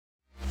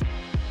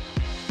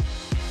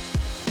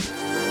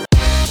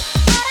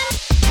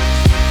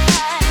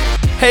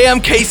Hey, I'm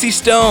Casey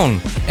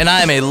Stone, and I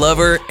am a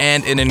lover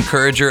and an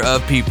encourager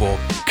of people.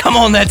 Come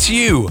on, that's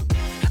you.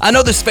 I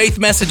know this faith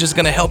message is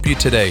going to help you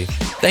today.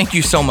 Thank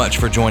you so much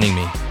for joining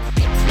me.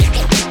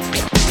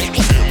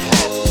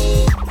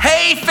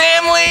 Hey,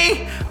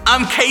 family,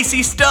 I'm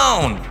Casey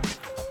Stone.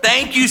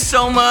 Thank you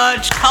so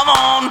much. Come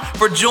on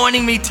for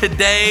joining me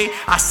today.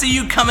 I see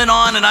you coming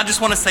on, and I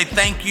just want to say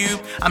thank you.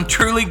 I'm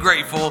truly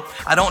grateful.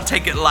 I don't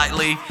take it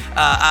lightly.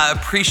 I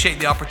appreciate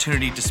the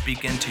opportunity to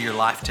speak into your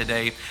life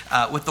today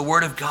with the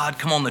Word of God.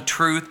 Come on, the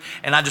truth.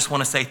 And I just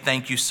want to say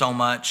thank you so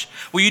much.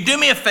 Will you do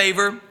me a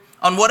favor?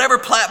 On whatever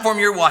platform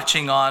you're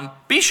watching on,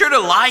 be sure to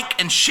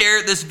like and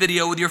share this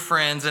video with your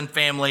friends and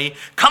family.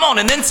 Come on,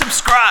 and then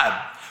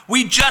subscribe.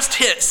 We just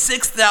hit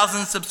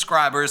 6,000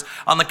 subscribers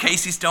on the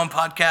Casey Stone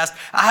podcast.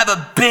 I have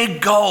a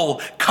big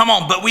goal. Come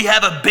on, but we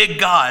have a big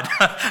God.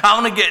 I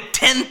want to get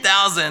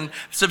 10,000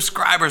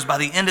 subscribers by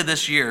the end of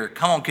this year.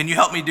 Come on, can you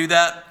help me do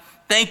that?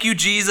 Thank you,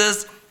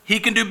 Jesus. He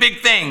can do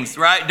big things,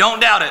 right? Don't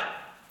doubt it.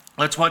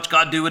 Let's watch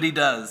God do what he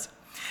does.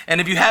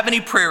 And if you have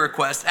any prayer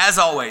requests, as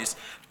always,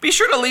 be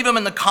sure to leave them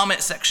in the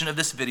comment section of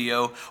this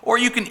video, or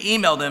you can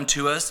email them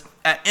to us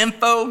at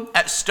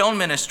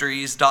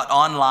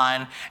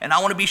info@stoneministries.online. And I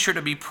want to be sure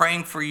to be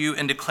praying for you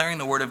and declaring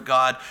the word of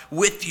God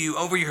with you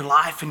over your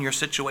life and your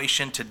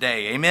situation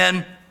today.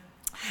 Amen.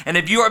 And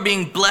if you are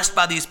being blessed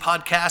by these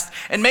podcasts,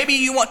 and maybe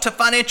you want to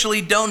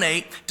financially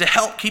donate to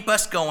help keep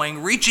us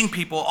going, reaching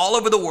people all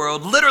over the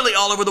world, literally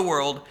all over the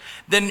world,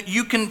 then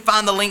you can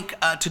find the link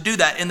to do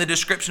that in the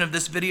description of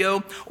this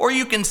video, or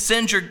you can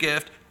send your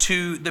gift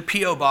to the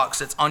P.O. box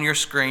that's on your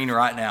screen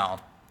right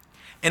now.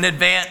 In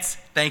advance,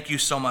 thank you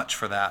so much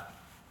for that.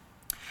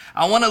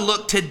 I want to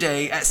look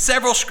today at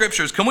several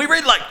scriptures. Can we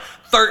read like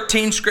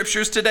 13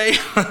 scriptures today?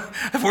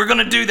 We're going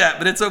to do that,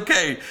 but it's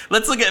okay.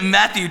 Let's look at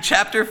Matthew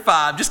chapter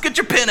 5. Just get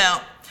your pen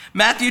out.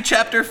 Matthew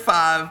chapter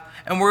 5,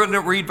 and we're going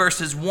to read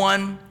verses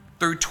 1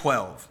 through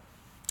 12.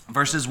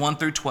 Verses 1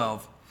 through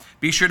 12.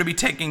 Be sure to be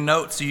taking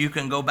notes so you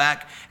can go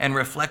back and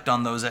reflect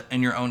on those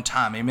in your own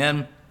time.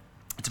 Amen?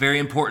 It's very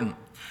important.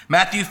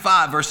 Matthew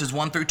 5, verses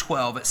 1 through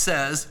 12, it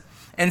says,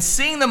 "And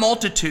seeing the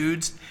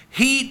multitudes,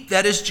 he,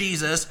 that is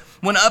Jesus,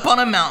 went up on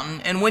a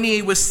mountain, and when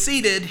he was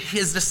seated,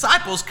 his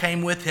disciples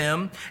came with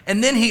him,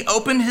 and then he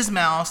opened his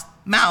mouth,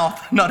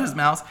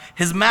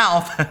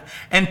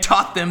 and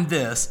taught them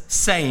this,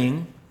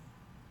 saying,"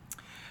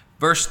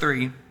 verse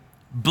 3,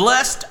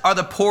 "Blessed are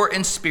the poor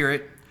in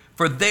spirit,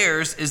 for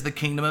theirs is the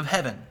kingdom of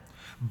heaven.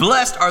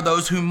 Blessed are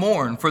those who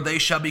mourn, for they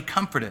shall be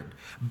comforted.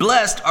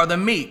 Blessed are the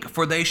meek,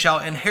 for they shall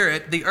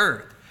inherit the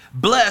earth.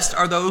 Blessed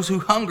are those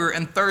who hunger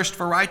and thirst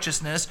for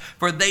righteousness,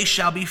 for they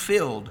shall be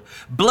filled.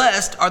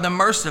 Blessed are the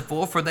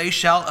merciful, for they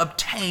shall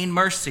obtain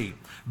mercy.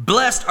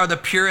 Blessed are the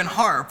pure in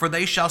heart, for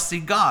they shall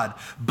see God.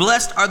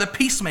 Blessed are the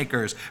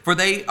peacemakers, for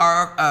they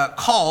are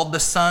called the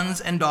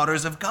sons and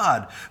daughters of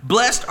God.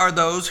 Blessed are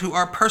those who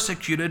are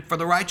persecuted for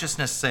the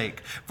righteousness'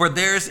 sake, for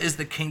theirs is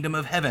the kingdom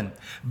of heaven.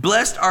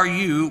 Blessed are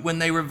you when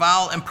they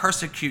revile and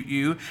persecute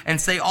you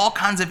and say all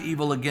kinds of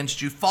evil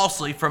against you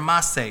falsely for my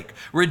sake.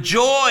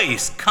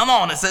 Rejoice," come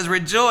on, it says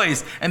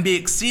rejoice, "and be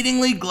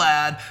exceedingly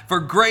glad,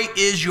 for great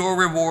is your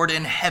reward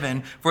in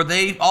heaven, for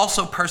they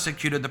also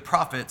persecuted the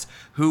prophets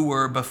who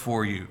were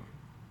before you."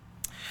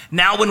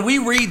 Now, when we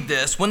read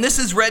this, when this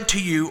is read to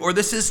you or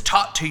this is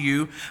taught to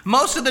you,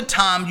 most of the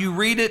time you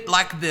read it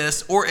like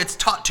this or it's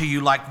taught to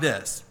you like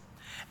this,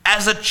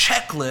 as a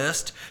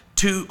checklist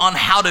on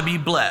how to be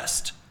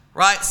blessed,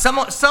 right?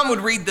 Some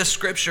would read this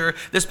scripture,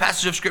 this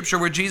passage of scripture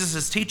where Jesus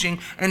is teaching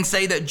and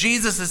say that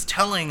Jesus is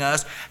telling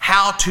us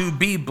how to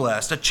be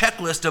blessed, a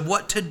checklist of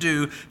what to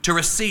do to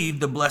receive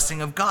the blessing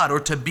of God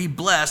or to be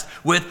blessed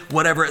with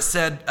whatever it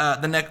said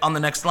on the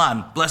next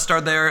line. Blessed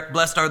are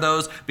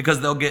those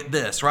because they'll get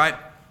this, right?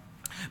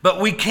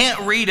 But we can't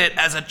read it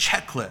as a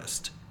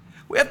checklist.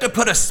 We have to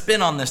put a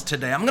spin on this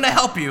today. I'm going to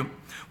help you.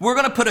 We're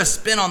going to put a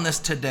spin on this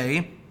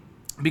today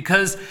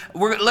because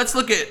let's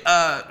look at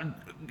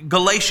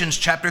Galatians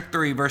chapter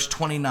 3, verse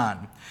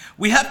 29.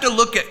 We have to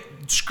look at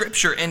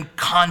scripture in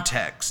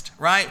context,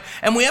 right?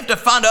 And we have to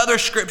find other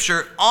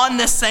scripture on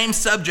this same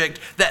subject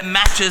that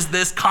matches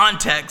this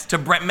context to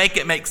make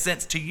it make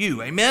sense to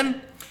you.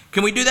 Amen?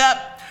 Can we do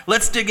that?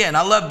 Let's dig in.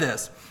 I love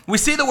this. We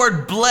see the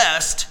word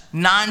blessed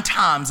 9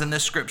 times in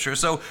this scripture.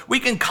 So we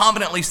can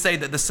confidently say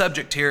that the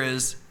subject here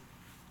is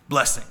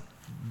blessing,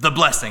 the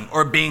blessing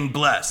or being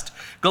blessed.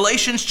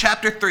 Galatians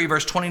chapter 3,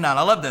 verse 29.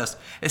 I love this.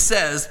 It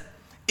says,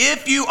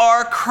 "If you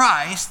are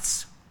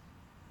Christ's,"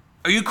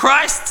 are you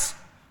Christ's?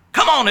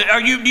 Come on, do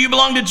you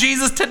belong to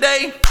Jesus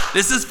today?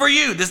 This is for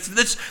you.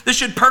 This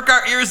should perk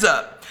our ears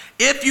up.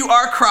 "If you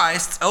are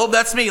Christ's," oh,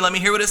 that's me. Let me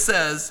hear what it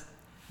says.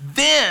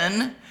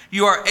 "Then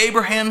you are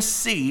Abraham's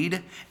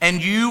seed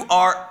and you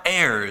are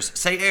heirs."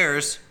 Say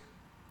heirs.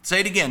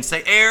 Say it again.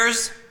 Say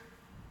heirs.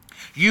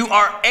 You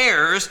are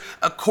heirs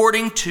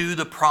according to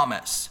the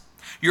promise.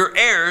 You're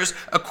heirs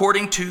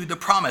according to the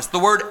promise. The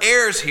word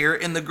heirs here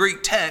in the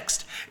Greek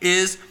text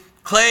is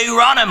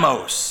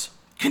kleronimos.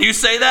 Can you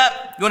say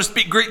that? You want to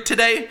speak Greek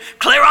today?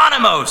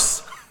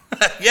 Kleronimos.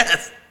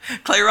 Yes,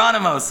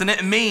 kleronimos. And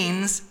it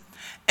means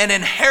an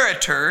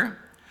inheritor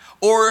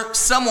or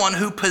someone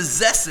who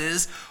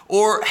possesses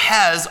or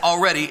has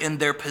already in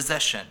their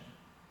possession.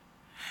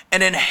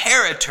 An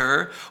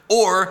inheritor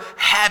or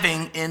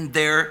having in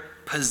their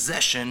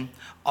possession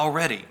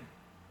already.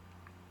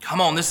 Come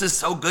on, this is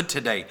so good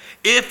today.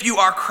 If you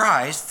are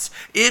Christ's,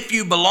 if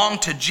you belong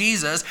to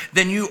Jesus,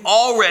 then you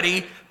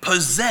already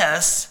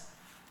possess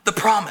the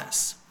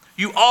promise.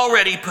 You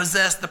already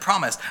possess the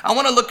promise. I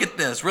want to look at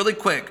this really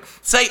quick.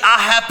 Say, I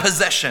have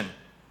possession.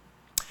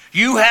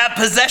 You have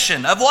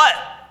possession of what?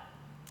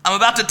 I'm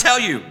about to tell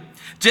you.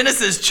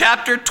 Genesis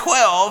chapter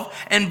 12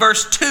 and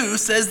verse 2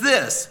 says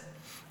this: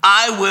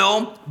 I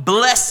will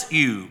bless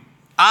you.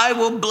 I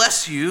will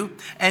bless you,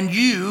 and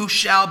you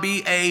shall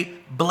be a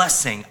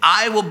blessing.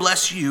 I will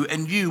bless you,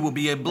 and you will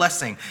be a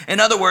blessing.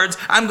 In other words,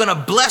 I'm going to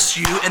bless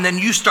you, and then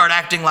you start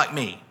acting like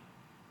me.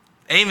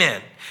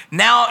 Amen.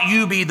 Now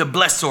you be the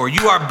blessor.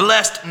 You are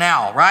blessed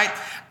now, right?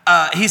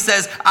 He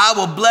says, I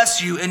will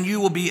bless you, and you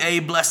will be a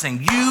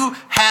blessing. You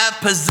have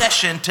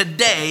possession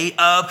today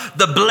of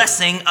the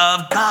blessing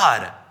of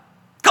God.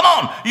 Come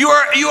on, you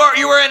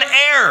are an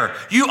heir.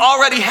 You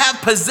already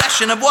have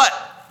possession of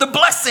what? The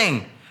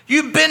blessing.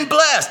 You've been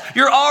blessed.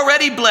 You're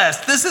already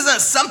blessed. This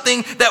isn't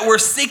something that we're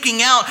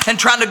seeking out and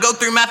trying to go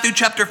through Matthew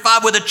chapter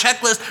 5 with a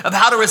checklist of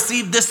how to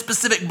receive this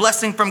specific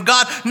blessing from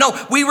God.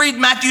 No, we read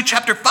Matthew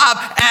chapter 5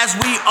 as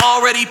we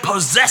already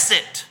possess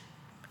it.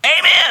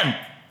 Amen.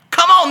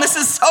 Come on, this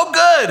is so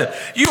good.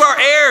 You are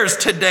heirs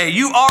today.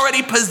 You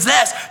already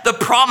possess the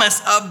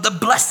promise of the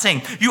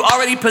blessing. You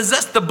already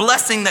possess the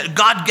blessing that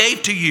God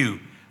gave to you.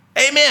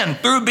 Amen.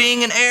 Through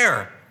being an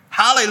heir.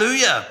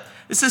 Hallelujah.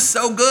 This is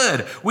so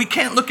good. We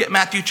can't look at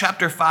Matthew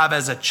chapter 5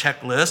 as a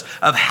checklist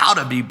of how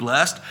to be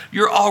blessed.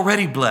 You're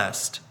already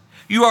blessed.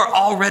 You are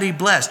already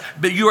blessed,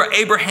 but you are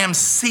Abraham's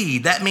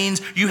seed. That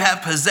means you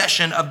have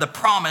possession of the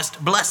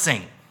promised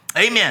blessing.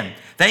 Amen.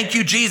 Thank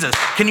you, Jesus.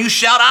 Can you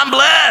shout, I'm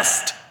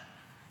blessed?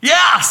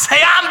 Yeah, say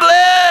I'm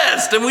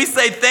blessed. And we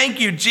say,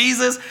 thank you,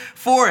 Jesus,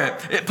 for it.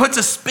 It puts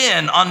a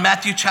spin on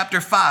Matthew chapter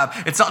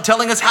 5. It's not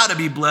telling us how to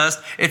be blessed.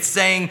 It's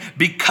saying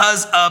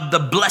because of the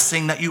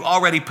blessing that you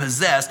already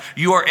possess,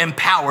 you are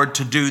empowered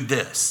to do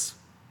this.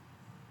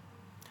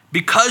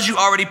 Because you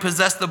already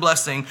possess the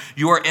blessing,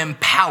 you are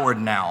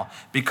empowered now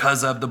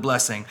because of the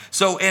blessing.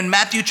 So in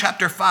Matthew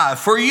chapter 5,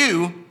 for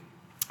you,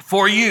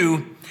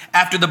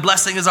 after the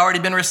blessing has already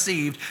been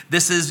received,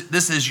 this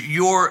is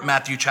your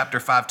Matthew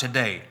chapter 5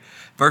 today.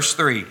 Verse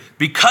 3,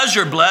 because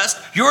you're blessed,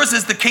 yours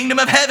is the kingdom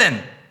of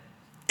heaven.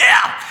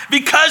 Yeah,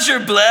 because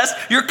you're blessed,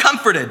 you're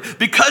comforted.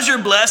 Because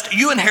you're blessed,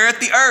 you inherit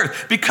the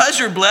earth. Because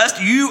you're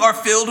blessed, you are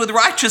filled with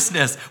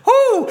righteousness.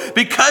 Woo!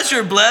 Because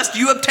you're blessed,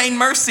 you obtain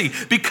mercy.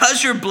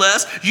 Because you're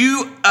blessed,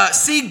 you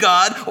see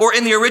God, or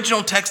in the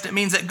original text, it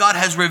means that God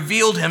has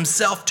revealed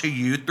himself to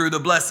you through the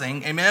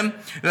blessing. Amen?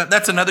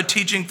 That's another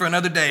teaching for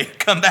another day.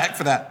 Come back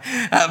for that.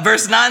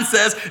 Verse 9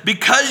 says,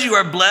 because you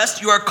are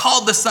blessed, you are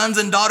called the sons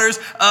and daughters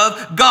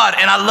of God.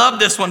 And I love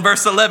this one,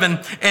 verse 11.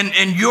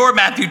 In your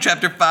Matthew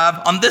chapter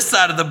 5, on this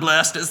side of the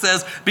blessed, it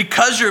says,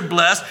 because you're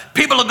blessed,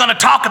 people are going to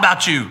talk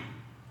about you.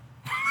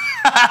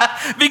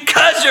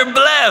 Because you're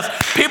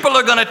blessed, people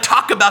are going to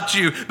talk about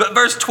you. But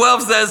verse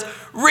 12 says,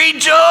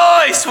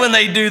 rejoice when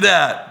they do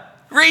that.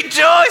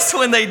 Rejoice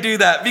when they do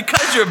that.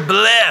 Because you're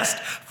blessed,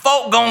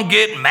 folk gonna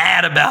get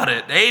mad about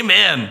it.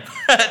 Amen.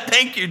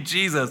 Thank you,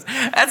 Jesus.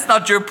 That's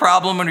not your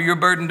problem or your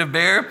burden to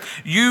bear.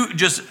 You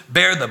just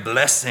bear the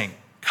blessing.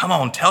 Come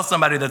on, tell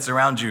somebody that's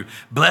around you,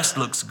 blessed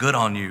looks good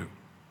on you.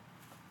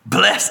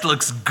 Blessed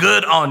looks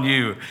good on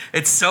you.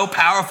 It's so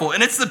powerful,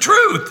 and it's the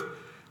truth.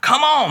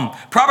 Come on.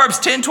 Proverbs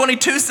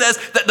 10:22 says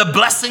that the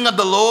blessing of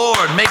the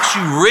Lord makes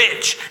you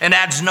rich and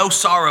adds no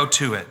sorrow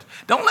to it.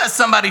 Don't let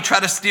somebody try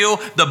to steal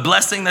the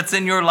blessing that's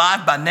in your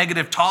life by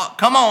negative talk.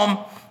 Come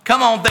on.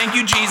 Come on. Thank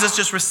you, Jesus.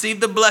 Just receive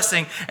the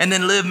blessing and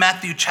then live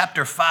Matthew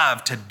chapter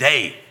 5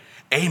 today.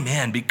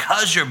 Amen.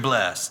 Because you're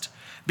blessed,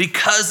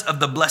 because of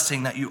the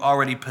blessing that you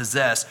already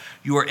possess,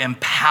 you are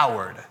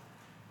empowered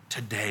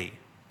today.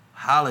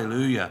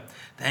 Hallelujah.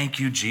 Thank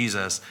you,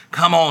 Jesus.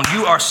 Come on.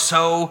 You are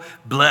so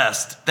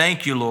blessed.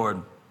 Thank you,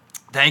 Lord.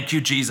 Thank you,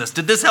 Jesus.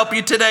 Did this help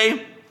you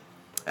today?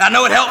 I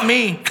know it helped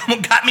me.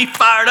 Got me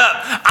fired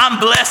up.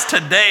 I'm blessed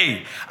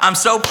today. I'm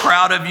so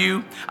proud of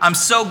you. I'm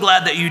so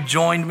glad that you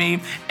joined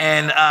me.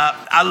 And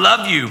I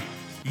love you.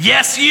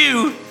 Yes,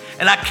 you.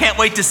 And I can't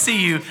wait to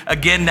see you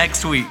again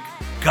next week.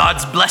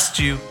 God's blessed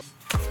you.